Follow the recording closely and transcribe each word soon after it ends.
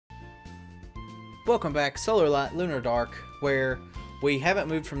Welcome back, Solar Light, Lunar Dark, where we haven't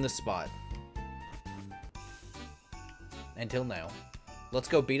moved from this spot. Until now. Let's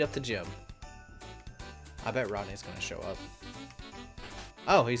go beat up the gym. I bet Rodney's gonna show up.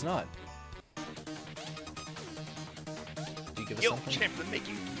 Oh, he's not. Did you give us something? Champ, let me make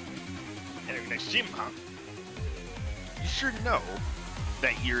you enter your next gym, huh? You sure know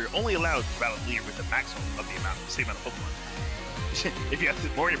that you're only allowed to battle leader with the maximum of the same amount of Pokemon. If you have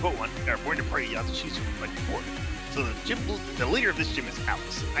more in your Pokemon, or more in your party, you have to choose one like before. So the leader of this gym is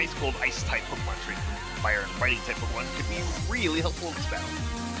Alice, an ice-cold, ice-type Pokemon trainer. Fire and fighting-type Pokemon could be really helpful in this battle.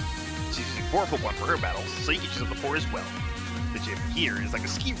 She's using 4 Pokemon for her battles, so you can choose up to 4 as well. The gym here is like a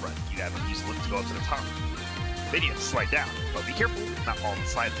ski run. You have to use the lift to go up to the top. Then you have to slide down, but be careful, not all the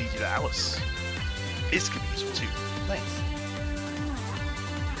slides lead you to Alice. This could be useful too. Thanks.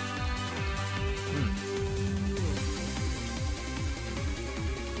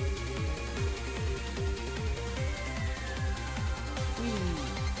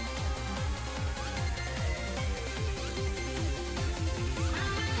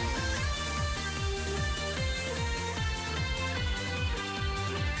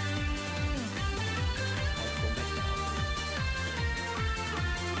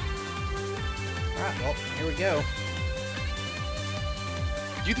 Alright, well, here we go.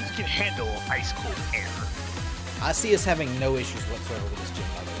 Do you think you can handle ice-cold air? I see us having no issues whatsoever with this gym,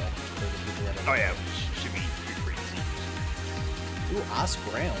 by the way. For the people that Oh yeah, which should be pretty easy. Ooh, ice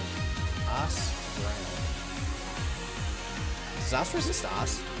ground. Ice ground. Does ice resist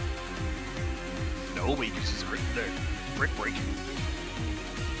ice? No, but you can use the brick break.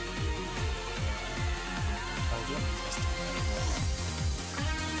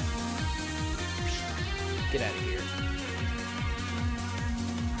 Get out of here.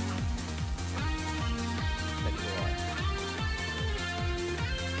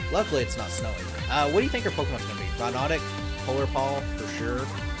 Luckily, it's not snowing. What do you think our Pokemon's gonna be? Biotic? Polar Paw, for sure.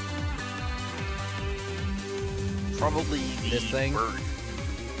 Probably This thing? bird.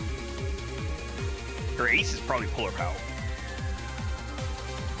 Her ace is probably Polar Pow.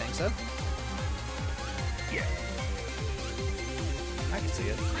 Think so? Yeah. I can see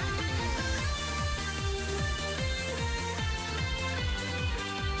it.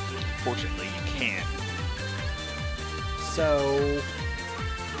 Fortunately, you can. So...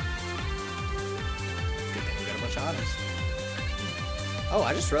 good thing we got a bunch of items. Oh,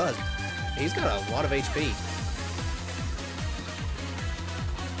 I just realized he's got a lot of HP.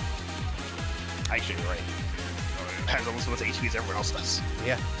 Actually, you're right. Has almost as much HP as everyone else does.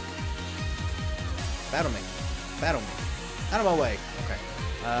 Yeah. Battle me. Battle me. Out of my way. Okay.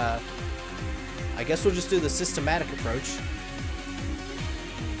 I guess we'll just do the systematic approach.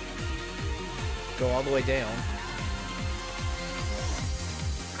 Go all the way down.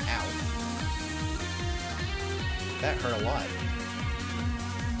 Ow. That hurt a lot.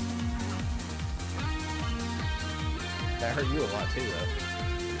 That hurt you a lot too, though.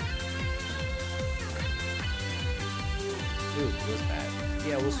 Ooh, was bad.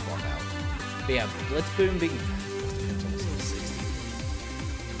 Yeah, we'll swap out. But yeah, let's boom beat. It's almost level 60.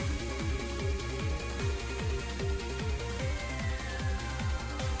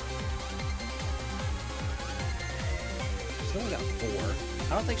 She's only got 4.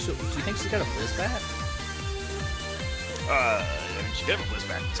 I don't think she'll. Do you think she's got a Blizz Bat? I mean, she could have a Blizz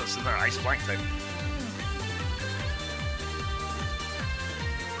Bat, so it's another ice flying type.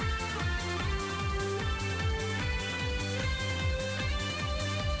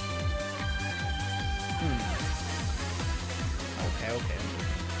 Okay.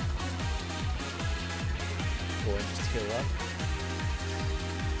 Go ahead and just heal up.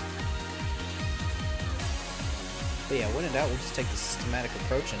 But yeah, when in doubt, we'll just take the systematic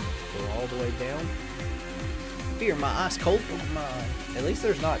approach and go all the way down. Fear my ice cold Pokemon. At least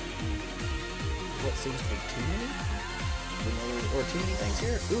there's not what seems to be too many or too many things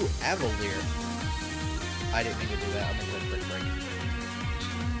here. Ooh, Avalier. I didn't mean to do that. I'm gonna go brick break.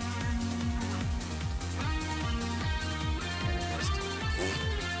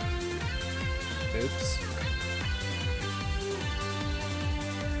 Oops.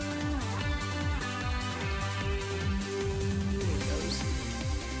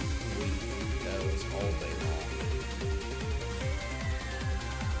 Those all day long.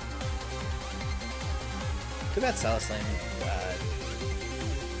 Too bad Salaslam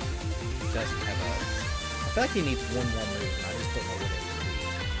doesn't have a... I feel like he needs one more move, and I just don't know what it would be.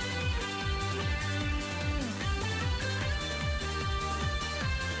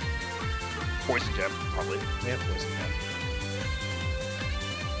 Poison Gem, probably. We have Poison Jab.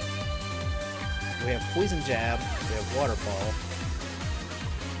 We have Poison Jab. We have Water Ball.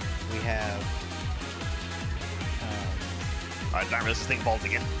 We have I did not realize this thing evolved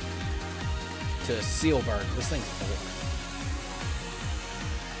again. To Sealberg. This thing's bored.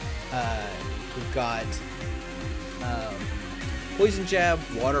 We've got Poison Jab,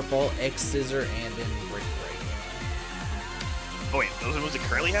 Waterfall, X Scissor, and then Brick Break. Oh wait, those are the ones it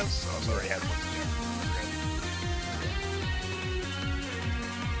currently has? Oh, so it already has Poison Jab.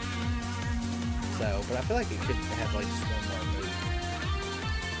 So, but I feel like it could have like just one more move.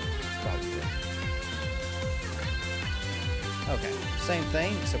 Probably. Okay, same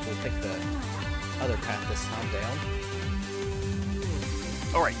thing, except we'll take the other path this time down.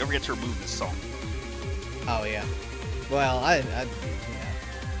 Alright, don't forget to remove this song. Oh yeah. Well, yeah.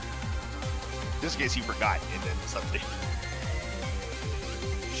 Just in case you forgot and then something.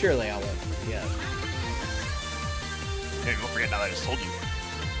 Surely I won't forget. Hey, don't forget now that I just told you.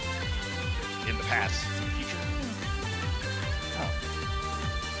 In the past, in the future. Oh.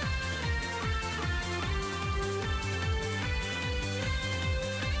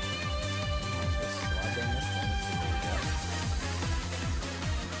 Just slide down this one.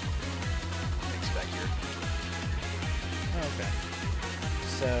 Takes you back here. Okay.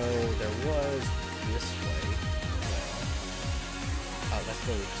 So there was this way. Well. Oh, that's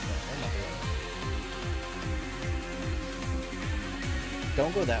where we just went. What am I doing?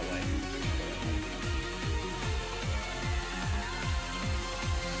 Don't go that way.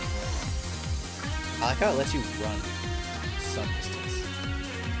 I like how it lets you run some distance.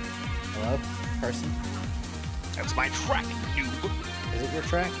 Hello, person? That's my track, noob. Is it your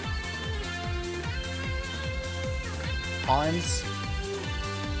track? Hans?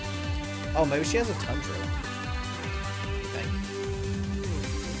 Oh, maybe she has a Tundra. You think?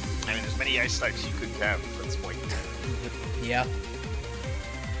 I mean, there's many ice types you could have at this point. Yeah.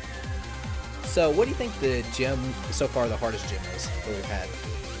 So, what do you think the gym, so far the hardest gym is that we've had?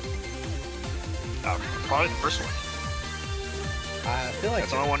 Probably the first one. I feel like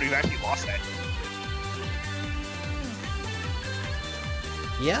that's the only one we've actually lost at.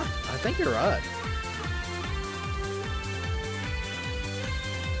 Yeah, I think you're right.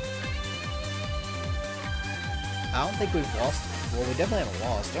 I don't think we've lost. Well, we definitely haven't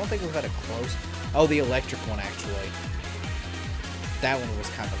lost. I don't think we've had a close. Oh, the electric one actually. That one was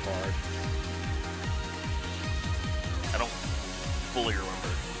kind of hard. I don't fully remember.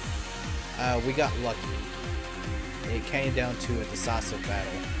 We got lucky. It came down to a decisive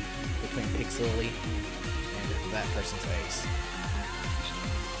battle between Pixely and that person's ace.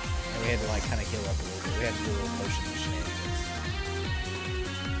 And we had to like kind of heal up a little bit. We had to do a little potion of shenanigans.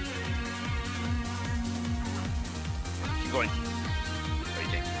 Keep going. Oh, you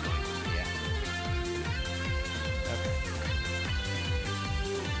can't keep going. Yeah. Okay.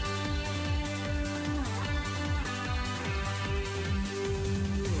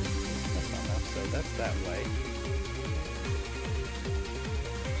 That's not enough, so that's that way.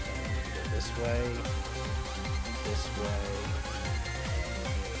 So, go this way. This way.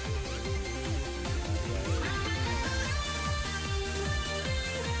 That way.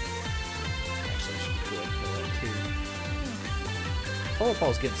 Actually, I should go ahead and heal that too. Polar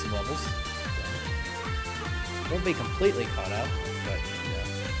Ball's getting some levels. Won't be completely caught up, but yeah,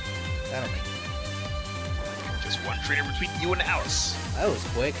 that'll make it. Just one trainer between you and Alice. That was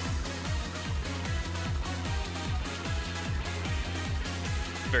quick.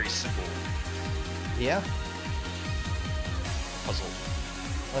 Very simple Yeah. puzzle.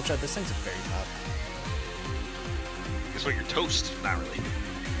 Let's try. This thing's at very top. Guess what? You're toast. Not really.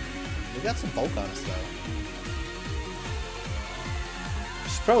 We got some bulk on us though.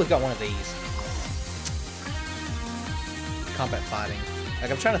 She's probably got one of these. Combat fighting.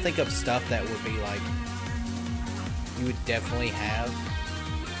 Like I'm trying to think of stuff that would be like you would definitely have.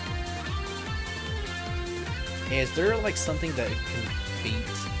 Is there like something that can beat?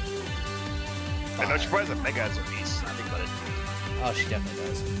 I know she probably has a Mega as a beast. I think about it. Oh, she definitely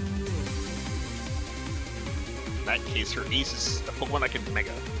does. In that case, her ace is a Pokemon that can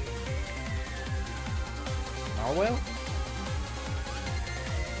Mega. Narwhal?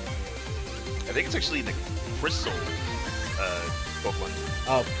 I think it's actually the Crystal Pokemon.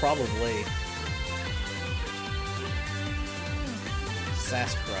 Oh, probably.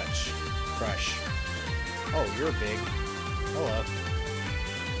 Sasquatch. Crush. Oh, you're big. Hello.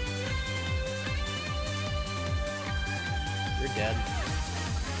 You're dead.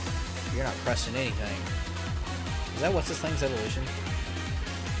 You're not crushing anything. Is that what's this thing's evolution?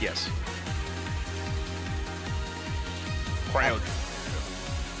 Yes. Cryo.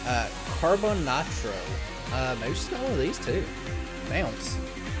 Carbonatro. Maybe she's got one of these too. Bounce.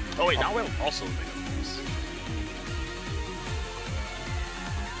 Oh wait, now we'll also Mega Beast.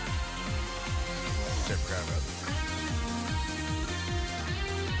 I forgot about that.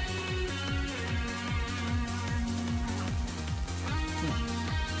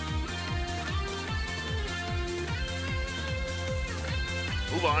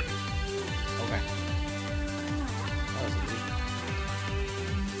 move on. Okay. That was easy.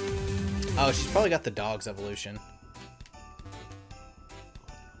 Oh, she's probably got the dog's evolution.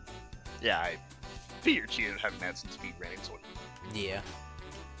 Yeah, I figured she hadn't had some speed rating, so. Yeah.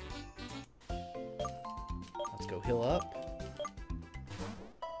 Let's go heal up.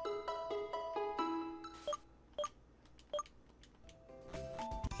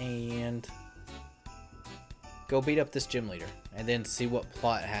 And go beat up this gym leader, and then see what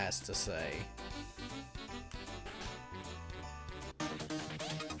plot has to say.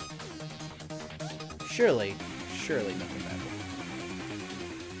 Surely nothing bad.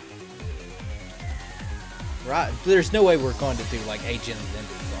 Right? There's no way we're going to do like Agent and then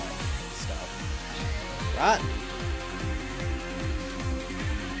run stuff. Right?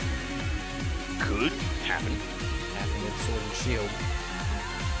 Could happen. Happening with Sword and Shield.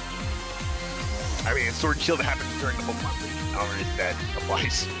 I mean, Sword and Shield happened during the Pokemon League. I don't know if that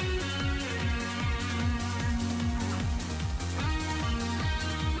applies.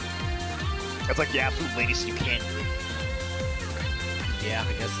 That's like the absolute latest you can do. Yeah,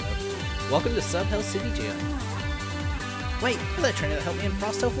 I guess so. Welcome to Sub Hill City Gym. Wait, you're that trainer that helped me in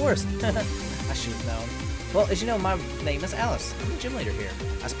Frost Hill Forest. I should have known. Well, as you know, my name is Alice. I'm the gym leader here.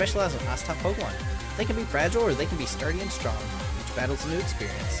 I specialize in ice-type Pokemon. They can be fragile or they can be sturdy and strong. Each battle's a new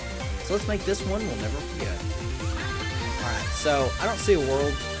experience. So let's make this one we'll never forget. Alright, so I don't see a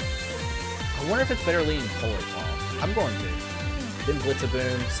world. I wonder if it's better leading Polar Claw. I'm going to. Then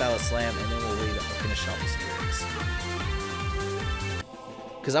Blitzaboom, Salad Slam, and then we'll finish off the series.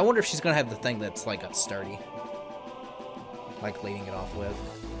 Because I wonder if she's going to have the thing that's like a sturdy. Like leading it off with.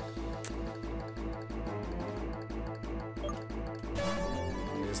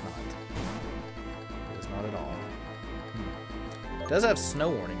 It is not. It is not at all. It does have snow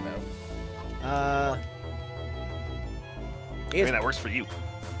warning though. I mean, that works for you.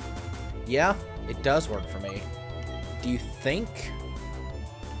 Yeah, it does work for me. Do you think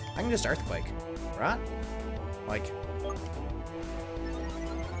I can just Earthquake, right? Like,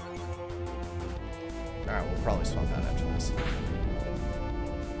 alright, we'll probably swap out after this.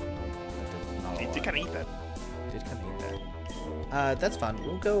 Did kind of eat that. Did kind of eat that. That's fine.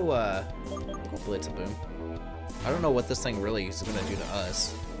 We'll go Blitzaboom. I don't know what this thing really is going to do to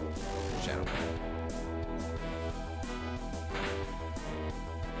us. Shadow Ball.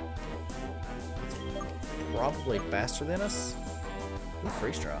 Probably faster than us. Ooh,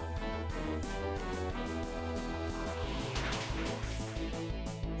 Freeze Draw. I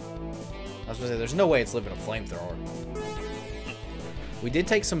was gonna say, there's no way it's living a flamethrower. We did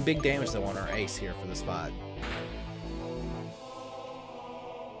take some big damage though on our ace here for this fight.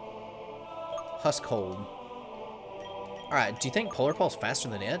 Husk Hold. Alright, do you think Polar Pulse faster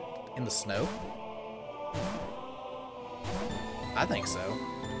than it in the snow? I think so.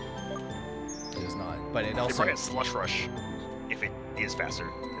 It is not, but it also... They probably get Slush Rush if it is faster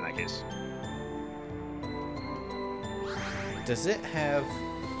in that case. Does it have...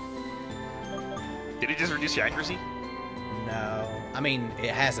 Did it just reduce your accuracy? No. I mean,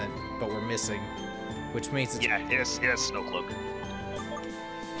 it hasn't, but we're missing. Which means it's... Yeah, it has Snow Cloak.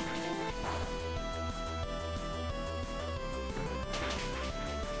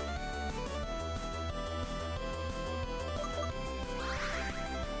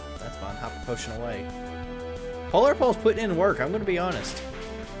 That's fine. Hop a potion away. Polar Pulse putting in work, I'm going to be honest.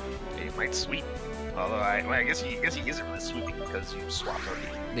 It might sweep. Although, I guess he isn't really sweeping because you swapped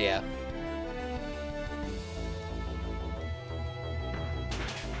already. Yeah.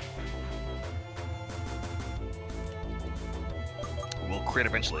 We'll crit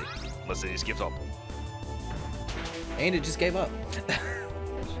eventually, unless it just gives up. And it just gave up.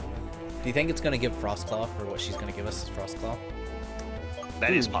 Do you think it's going to give Frost Claw for what she's going to give us as Frost Claw?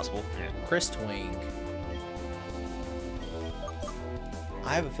 That is possible. Yeah. Crest Wing.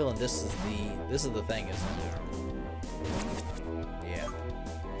 I have a feeling this is the thing, isn't it? Yeah.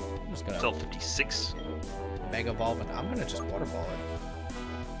 I'm just gonna Still 56. Mega Evolve and I'm gonna just Waterfall it.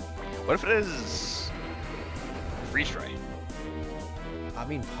 What if it is Freeze Dry? I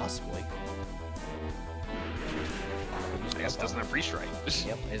mean, possibly. I guess it doesn't have Freeze Dry.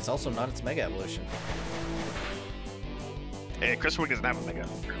 Yep, it's also not its Mega Evolution. Hey, Crest Wing doesn't have a Mega,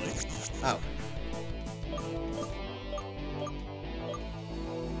 really. Oh.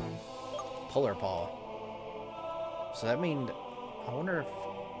 Polar Paw. So that means, I wonder if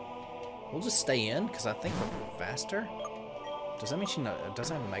we'll just stay in because I think we're faster. Does that mean she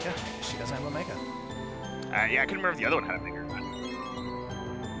doesn't have a Mega? She doesn't have a Mega. Yeah, I couldn't remember if the other one had a Mega or not.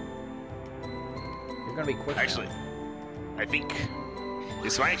 You're gonna be quick. Actually, now. I think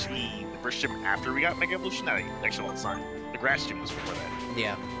this might actually be the first gym after we got Mega Evolution that I actually want to sign. grass gym was before that.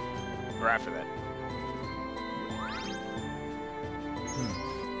 Yeah. Or after that.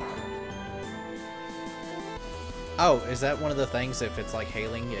 Oh, is that one of the things? If it's like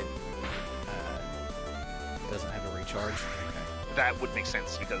hailing, it doesn't have a recharge. Okay. That would make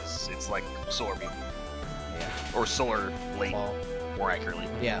sense because it's like solar beam. Yeah. Or solar blade, Claw. more accurately.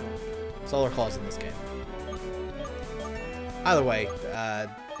 Yeah. Solar claws in this game. Either way,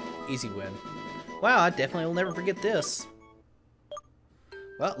 easy win. Wow, I definitely will never forget this.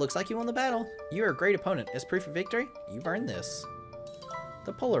 Well, looks like you won the battle. You are a great opponent. As proof of victory, you've earned this.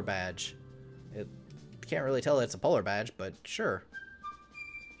 The polar badge. It can't really tell that it's a polar badge, but sure.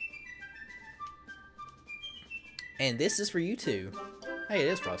 And this is for you two. Hey, it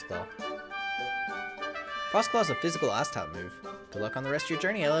is Frostclaw. Frostclaw is a physical ice-type move. Good luck on the rest of your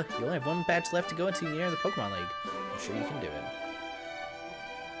journey, Ella. You only have one badge left to go until you enter the Pokemon League. I'm sure you can do it.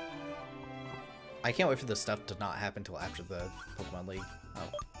 I can't wait for this stuff to not happen until after the Pokemon League.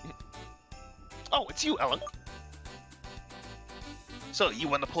 Oh. Oh, it's you, Ellen. So, you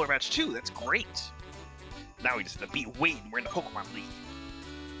won the Polar Badge too. That's great. Now we just have to beat Wade and we're in the Pokemon League.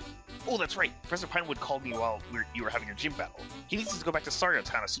 Oh, that's right. Professor Pinewood called me while you were having your gym battle. He needs us to go back to Staryo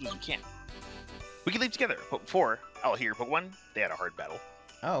Town as soon as we can. We can leave together, but before I'll hear Pokemon, they had a hard battle.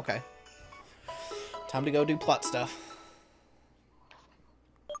 Oh, okay. Time to go do plot stuff.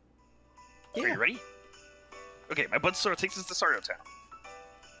 Yeah. Are you ready? Okay, my Budstore takes us to Staryo Town.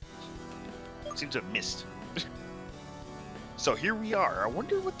 Seems to have missed. So here we are. I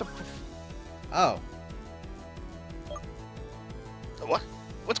wonder what the... Oh. What?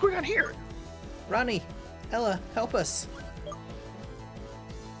 What's going on here? Ronnie, Ella, help us.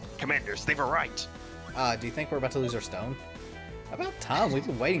 Commanders, they've arrived. Do you think we're about to lose our stone? About time. We've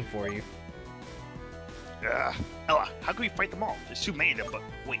been waiting for you. Ella, how can we fight them all? There's too many of them, but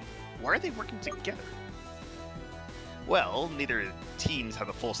wait, why are they working together? Well, neither teams have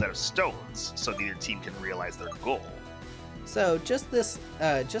the full set of stones, so neither team can realize their goal. So, just this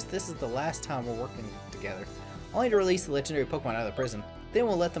is the last time we're working together. Only to release the legendary Pokemon out of the prison. Then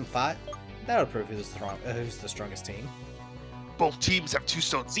we'll let them fight. That'll prove who's the strongest team. Both teams have 2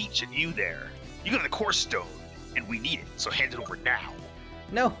 stones each, and you there. You got the core stone, and we need it, so hand it over now.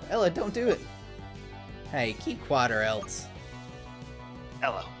 No, Ella, don't do it. Hey, keep quiet or else.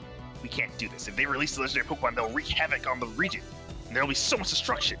 Ella, we can't do this. If they release the legendary Pokemon, they'll wreak havoc on the region, and there'll be so much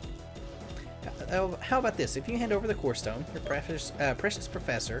destruction. How about this? If you hand over the core stone, your precious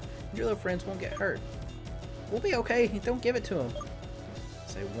professor and your little friends won't get hurt. We'll be okay. Don't give it to them.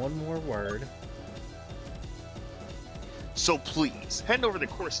 Say one more word. So please, hand over the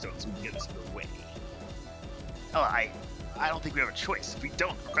core stone so we can get this underway. Ella, I don't think we have a choice. If we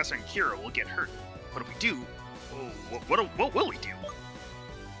don't, Professor and Kira will get hurt. But if we do, what will we do?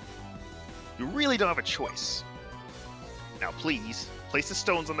 You really don't have a choice. Now please, place the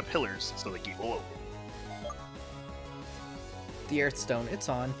stones on the pillars so the gate will open. The Earth Stone, it's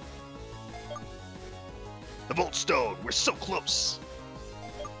on. The Volt Stone, we're so close.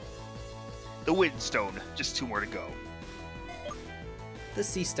 The Wind Stone, just 2 more to go. The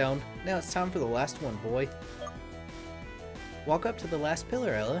Sea Stone, now it's time for the last one, boy. Walk up to the last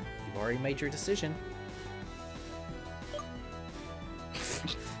pillar, Ella. You've already made your decision.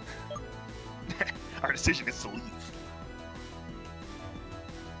 Our decision is to leave.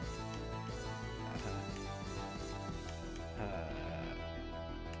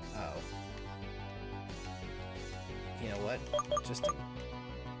 Oh. You know what?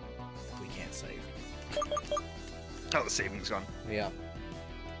 We can't save. Oh, the saving's gone. Yeah.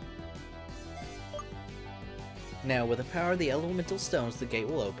 Now, with the power of the elemental stones, the gate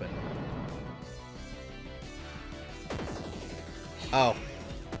will open. Oh.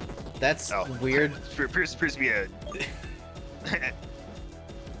 That's weird. Appears to be a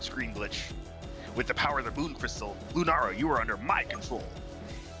screen glitch. With the power of the Moon Crystal, Lunar, you are under my control.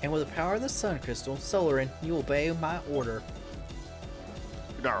 And with the power of the Sun Crystal, Solarin, you obey my order.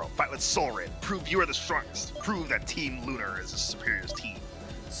 Lunar, fight with Solarin. Prove you are the strongest. Prove that Team Lunar is the superior team.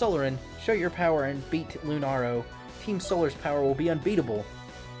 Solarin, show your power and beat Lunaro. Team Solar's power will be unbeatable.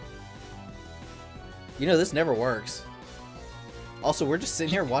 You know, this never works. Also, we're just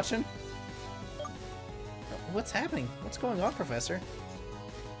sitting here watching. What's happening? What's going on, Professor?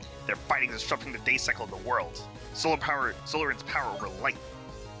 They're fighting, disrupting the day cycle of the world. Solarin's power over light,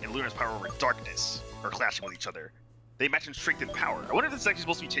 and Lunar's power over darkness are clashing with each other. They match in strength and power. I wonder if this is actually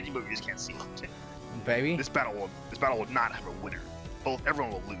supposed to be changing, but we just can't see it. Baby. This battle will not have a winner.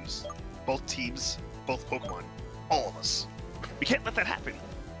 Everyone will lose. Both teams, both Pokemon, all of us. We can't let that happen.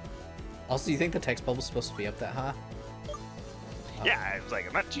 Also, do you think the text bubble's supposed to be up that high? Yeah, I was like,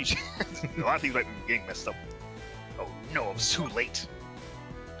 I'm not too sure. A lot of things might be getting messed up. Oh, No, it's too late.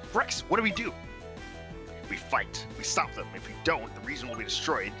 Rex, what do? We fight. We stop them. If we don't, the region will be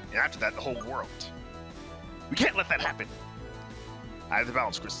destroyed, and after that, the whole world. We can't let that happen. I have the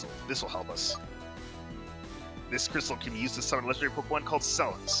balance crystal. This will help us. This crystal can be used to summon a legendary Pokemon called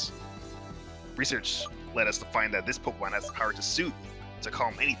Silence. Research led us to find that this Pokemon has the power to soothe, to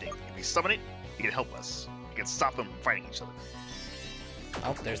calm anything. If we summon it, it can help us. It can stop them from fighting each other.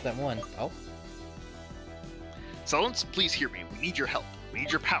 Oh, there's that one. Oh. Silence, please hear me. We need your help. We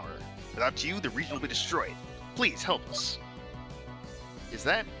need your power. Without you, the region will be destroyed. Please help us. Is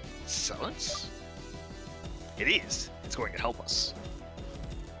that Silence? It is. It's going to help us.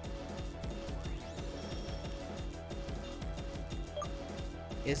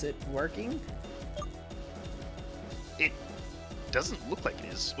 Is it working? It doesn't look like it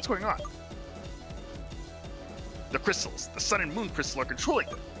is. What's going on? The crystals, the Sun and Moon crystal, are controlling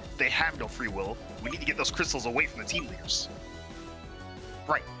them. They have no free will. We need to get those crystals away from the team leaders.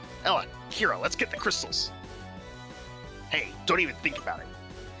 Right. Ella, Kira, let's get the crystals. Hey, don't even think about it.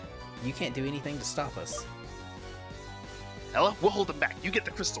 You can't do anything to stop us. Ella, we'll hold them back. You get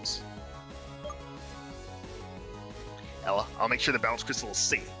the crystals. Ella, I'll make sure the balance crystal is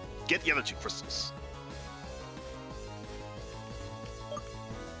safe. Get the other 2 crystals.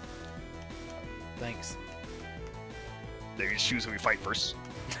 Thanks. They're your shoes when we fight first.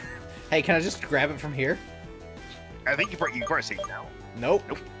 Hey, can I just grab it from here? I think you probably say now. Nope.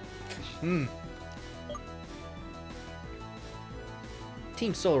 Nope.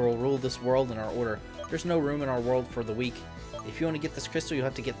 Team Solar will rule this world in our order. There's no room in our world for the weak. If you want to get this crystal, you'll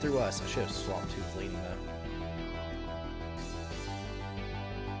have to get through us. I should have swapped Tooth leading though.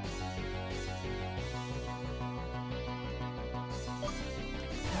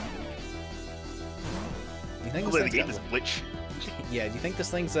 You think Hopefully the game doesn't glitch. Yeah, do you think this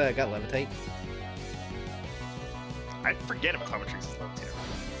thing's got levitate? I forget if Optometrix is levitate.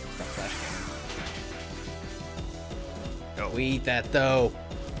 It's not flash game. No. We eat that though.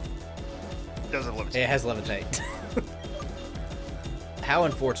 It doesn't levitate. It has levitate. How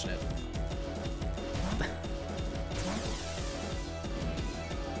unfortunate.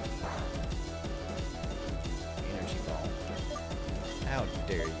 Energy ball. How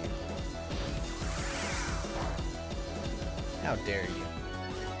dare you? How dare you?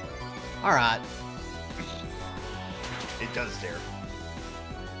 Alright. It does dare.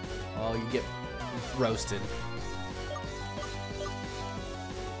 Oh, you get roasted.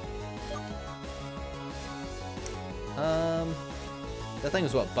 That thing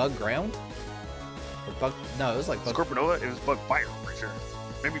was what, bug ground? Or bug? No, it was like bug. Scorponova, it was bug fire, I'm pretty sure.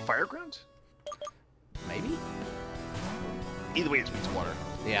 Maybe fire ground? Maybe? Either way, it means water.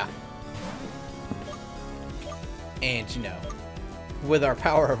 Yeah. And you know, with our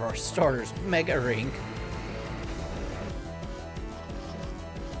power of our starters, Mega Ring.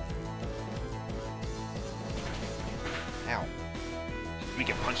 Ow. We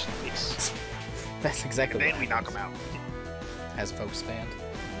can punch in the face. That's exactly And what then we knock him out. Has a focus band.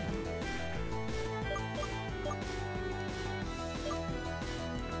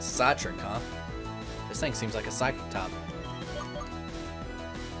 Psytric, huh? This thing seems like a psychic type.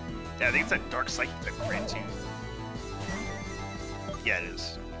 Yeah, I think it's that dark psychic that grants you. Yeah, it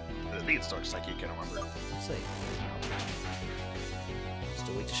is. I think it's dark psychic, I don't remember. Let's see.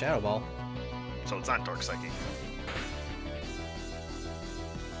 Still weak to Shadow Ball. So it's not dark psychic.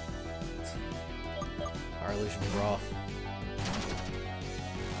 Our illusion is off.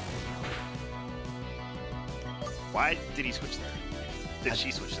 Why did he switch there? Did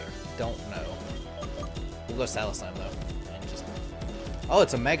she switch there? Don't know. We'll go Salistime though. And just... Oh,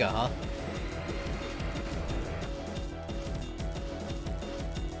 it's a Mega, huh?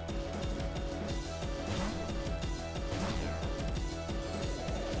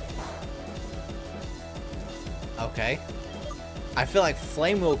 Okay. I feel like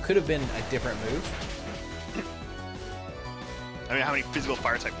Flame Wheel could have been a different move. I mean, how many physical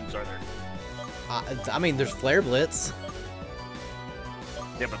fire type moves are there? I mean, there's Flare Blitz.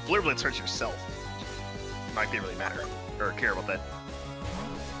 Yeah, but Flare Blitz hurts yourself. Might didn't really matter or care about that.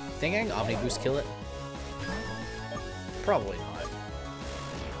 Think I can Omni Boost kill it? Probably not.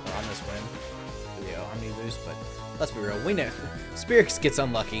 On this win. Yeah, Omni Boost, but let's be real. We know Spirix gets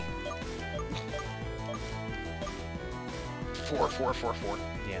unlucky. 4.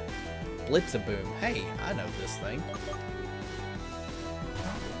 Yeah. Blitz-a-boom. Hey, I know this thing.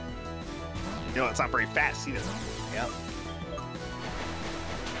 You know, it's not very fast either. Yep.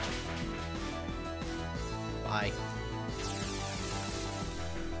 Bye.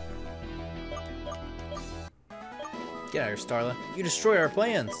 Get out of here, Starla. You destroy our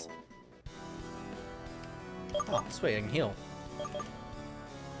plans. Oh, this way I can heal.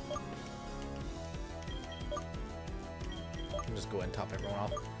 I'll just go ahead and top everyone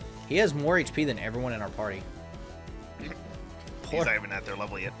off. He has more HP than everyone in our party. He's not even at their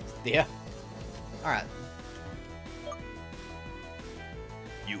level yet. Yeah. Alright.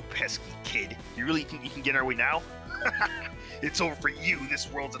 You pesky kid. You really think you can get our way now? It's over for you.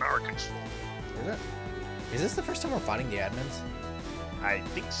 This world's in our control. Is it? Is this the first time we're fighting the admins? I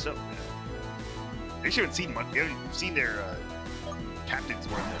think so. They haven't seen much. They haven't seen their captains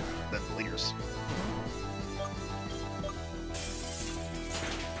more than the leaders.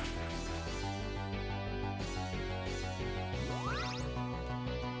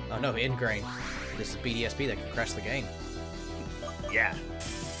 Oh no, Ingrain. This is BDSP that can crash the game. Yeah.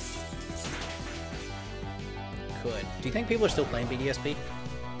 Could. Do you think people are still playing BDSP?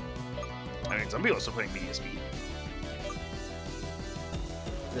 I mean, some people are still playing BDSP.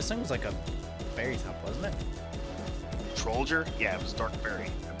 This thing was like a fairy type, wasn't it? Trollger? Yeah, it was Dark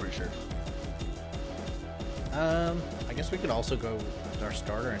Fairy, I'm pretty sure. I guess we could also go with our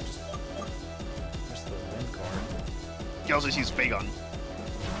starter and just the wind card. You can also just use Fagon.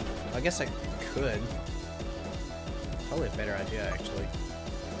 I guess I could. Probably a better idea, actually.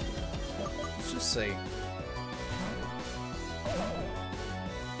 Let's just say...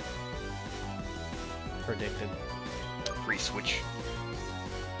 predicted. Free switch.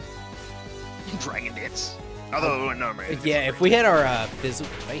 Dragon Dance. Although, no, man. Yeah, if we had our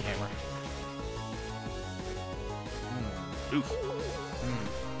Fate Hammer. Oof.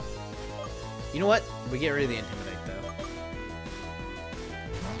 You know what? We get rid of the Intimidate, though.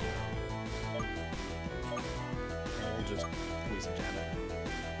 And we'll just poison jab it.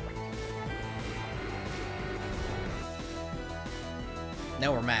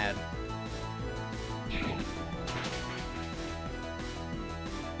 Now we're mad.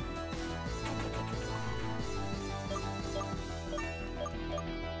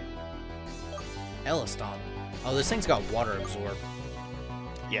 Elaston. Oh, this thing's got water absorb.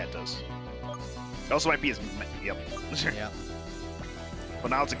 Yeah, it does. It also might be his... Yep. Yeah.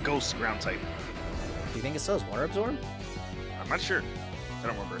 But now it's a ghost ground type. Do you think it still has water absorb? I'm not sure. I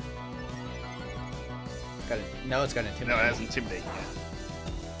don't remember. It's got no, it's got Intimidate. No, it has Intimidate, yeah.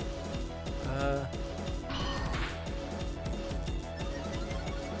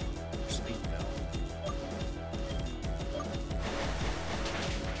 Speed bell.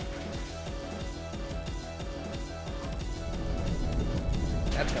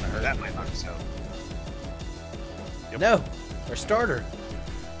 That's gonna hurt. That might knock us out. Yep. No! Our starter!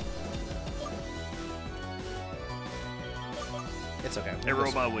 It's okay.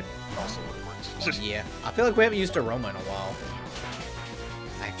 Aroma would also work. Yeah. I feel like we haven't used Aroma in a while.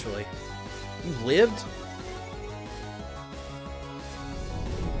 Actually. You lived?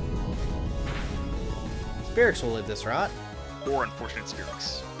 Spirix will live this, right? Or Unfortunate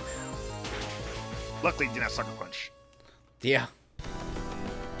Spirits. Luckily, it didn't have Sucker Punch. Yeah.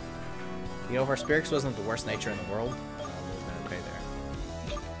 You know, if our Spirix wasn't the worst nature in the world, we'd have been okay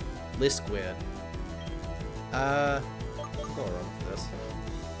there. Lisquid. I'll go around for this.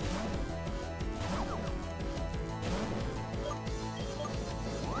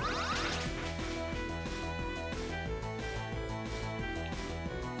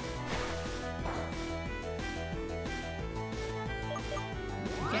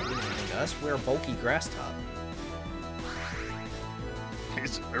 You can't do anything to us. We're a bulky grass top.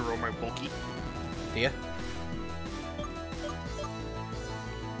 Is Aroma bulky? Do ya?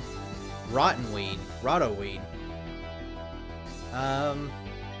 Rottenweed. Rottoweed.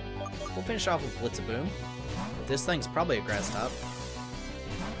 We'll finish off with Blitzaboom. This thing's probably a grass top.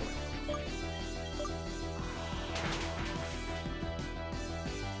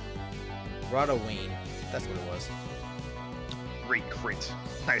 Rottoween. That's what it was. Great crit.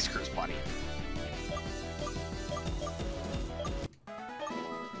 Nice curse body.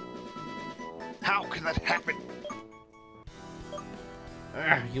 How can that happen?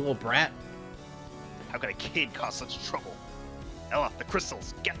 Urgh, you little brat. How could a kid cause such trouble? Ella, the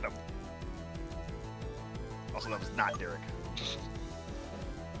crystals, get them! Also, that was not Derek.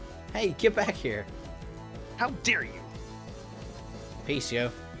 Hey, get back here. How dare you? Peace, yo.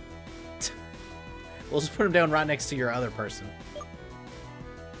 We'll just put him down right next to your other person.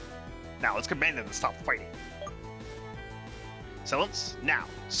 Now, let's command them to stop fighting. Silence, now,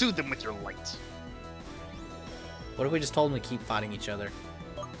 soothe them with your light. What if we just told them to keep fighting each other?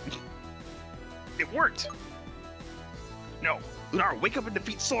 It worked! No, Lunar, wake up and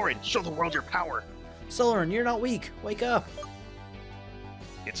defeat Soren! Show the world your power! Soren, you're not weak. Wake up.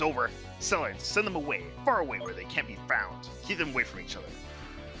 It's over. Soren, send them away, far away where they can't be found. Keep them away from each other.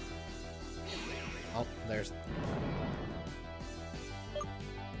 Oh, there's...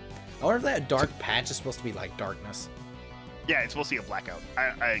 I wonder if that dark patch is supposed to be like darkness. Yeah, it's supposed to be a blackout.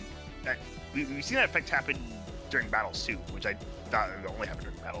 We've seen that effect happen during battles too, which I thought it only happened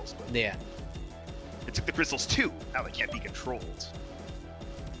during battles. But Yeah. it took the crystals too. Now they can't be controlled.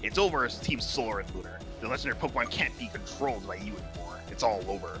 It's over as Team Solar and Lunar. The legendary Pokemon can't be controlled by you anymore. It's all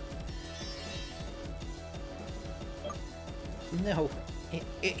over. No,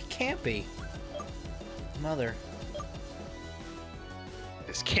 it can't be. Mother.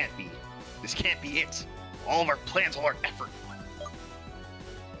 This can't be. This can't be it. All of our plans, all our effort.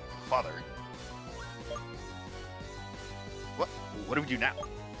 Father. What do we do now?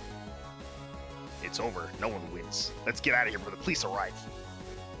 It's over. No one wins. Let's get out of here before the police arrive.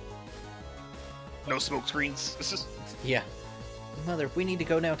 No smoke screens. This is... Yeah. Mother, we need to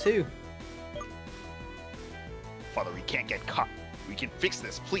go now too. Father, we can't get caught. We can fix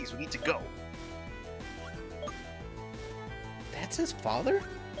this. Please, we need to go. That's his father?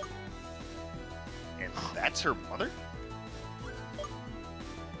 And that's her mother?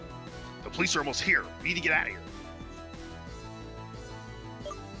 The police are almost here. We need to get out of here.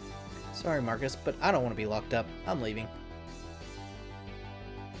 Sorry, Marcus, but I don't want to be locked up. I'm leaving.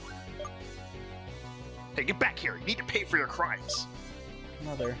 Hey, get back here. You need to pay for your crimes.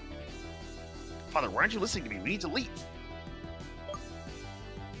 Mother. Father, why aren't you listening to me? We need to leave.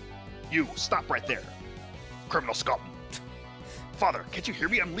 You, stop right there. Criminal scum. Father, can't you hear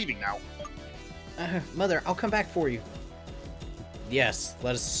me? I'm leaving now. Mother, I'll come back for you. Yes,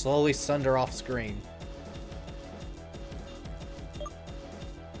 let us slowly sunder off screen.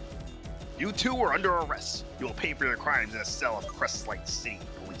 You two are under arrest. You will pay for your crimes in a cell of Crestlight City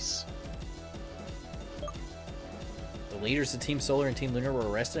Police. The leaders of Team Solar and Team Lunar were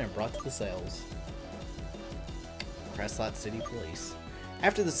arrested and brought to the cells. Crestlight City Police.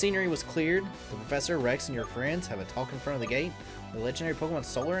 After the scenery was cleared, the Professor, Rex, and your friends have a talk in front of the gate. The legendary Pokemon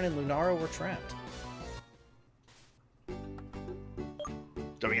Solar and Lunar were trapped.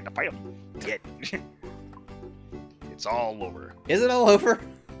 Don't we get to fight them? Yet. It's all over. Is it all over?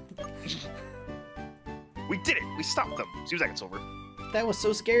 We did it! We stopped them! Seems like it's over. That was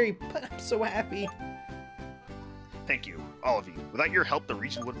so scary, but I'm so happy. Thank you, all of you. Without your help, the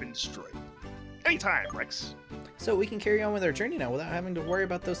region would have been destroyed. Anytime, Rex. So we can carry on with our journey now without having to worry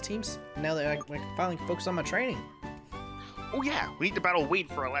about those teams, now that I can finally focus on my training. Oh yeah, we need to battle Wade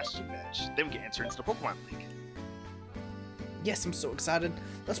for our last gym badge. Then we get entered into the Pokemon League. Yes, I'm so excited.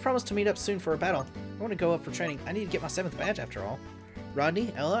 Let's promise to meet up soon for a battle. I want to go up for training. I need to get my 7th badge after all.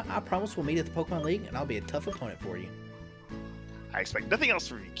 Rodney, Ella, I promise we'll meet at the Pokemon League, and I'll be a tough opponent for you. I expect nothing else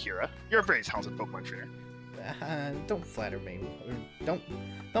from you, Kira. You're a very talented Pokemon trainer. Don't flatter me.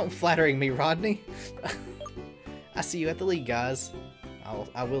 Don't flattering me, Rodney. I see you at the league, guys.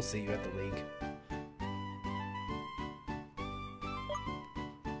 I will see you at the league.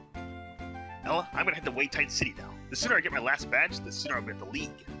 Ella, I'm gonna head to Wade Tight City now. The sooner I get my last badge, the sooner I'll be at the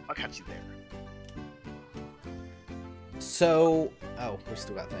league. I'll catch you there. So, oh, we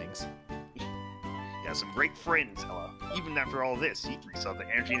still got things. You have some great friends, Ella. Even after all this, you still have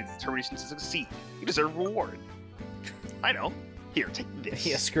the energy and determination to succeed. You deserve a reward. I know. Here, take this.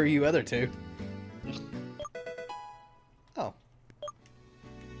 Yeah, screw you other two. Oh.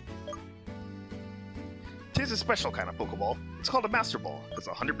 Tis a special kind of Pokeball. It's called a Master Ball. It's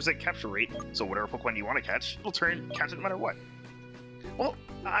a 100% capture rate, so whatever Pokemon you want to catch, it'll catch it no matter what. Well,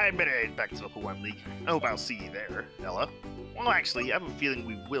 I better head back to the Pokemon League. I hope I'll see you there, Ella. Well, actually, I have a feeling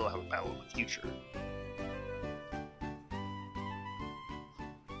we will have a battle in the future.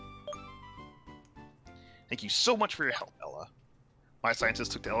 Thank you so much for your help, Ella. My scientists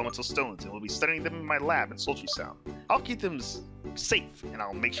took the elemental stones and will be studying them in my lab in Sultry Sound. I'll keep them safe, and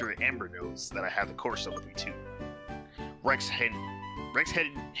I'll make sure Amber knows that I have the core stone with me too. Rex handed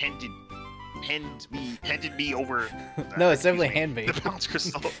me over. No, it's definitely hand me. The balance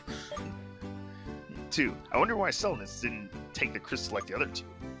crystal. Too. I wonder why Selenis didn't take the crystal like the other two.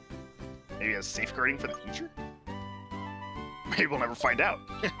 Maybe as safeguarding for the future? Maybe we'll never find out.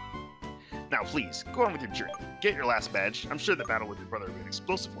 Now, please, go on with your journey. Get your last badge. I'm sure the battle with your brother will be an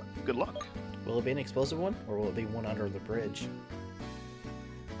explosive one. Good luck. Will it be an explosive one, or will it be one under the bridge?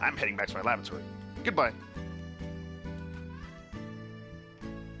 I'm heading back to my laboratory. Goodbye.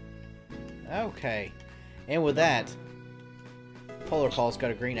 Okay. And with that, Polar Paul's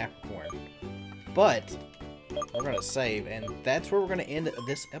got a green apricorn. But we're going to save, and that's where we're going to end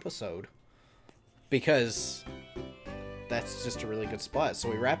this episode. Because that's just a really good spot. So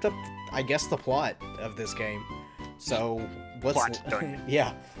we wrapped up, I guess, the plot of this game. So what's plot done.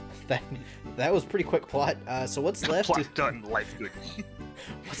 Yeah, that was pretty quick plot. So what's left? Plot done. Life good.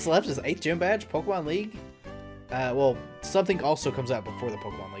 What's left is 8th gym badge, Pokemon League. Well, something also comes out before the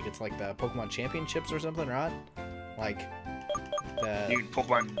Pokemon League. It's like the Pokemon Championships or something, right? Like the You mean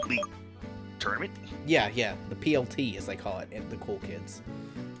Pokemon League tournament? yeah, the PLT as they call it, in the cool kids.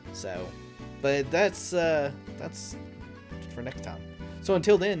 So, but that's for next time. So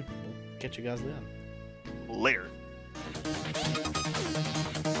until then, we'll catch you guys then. Later.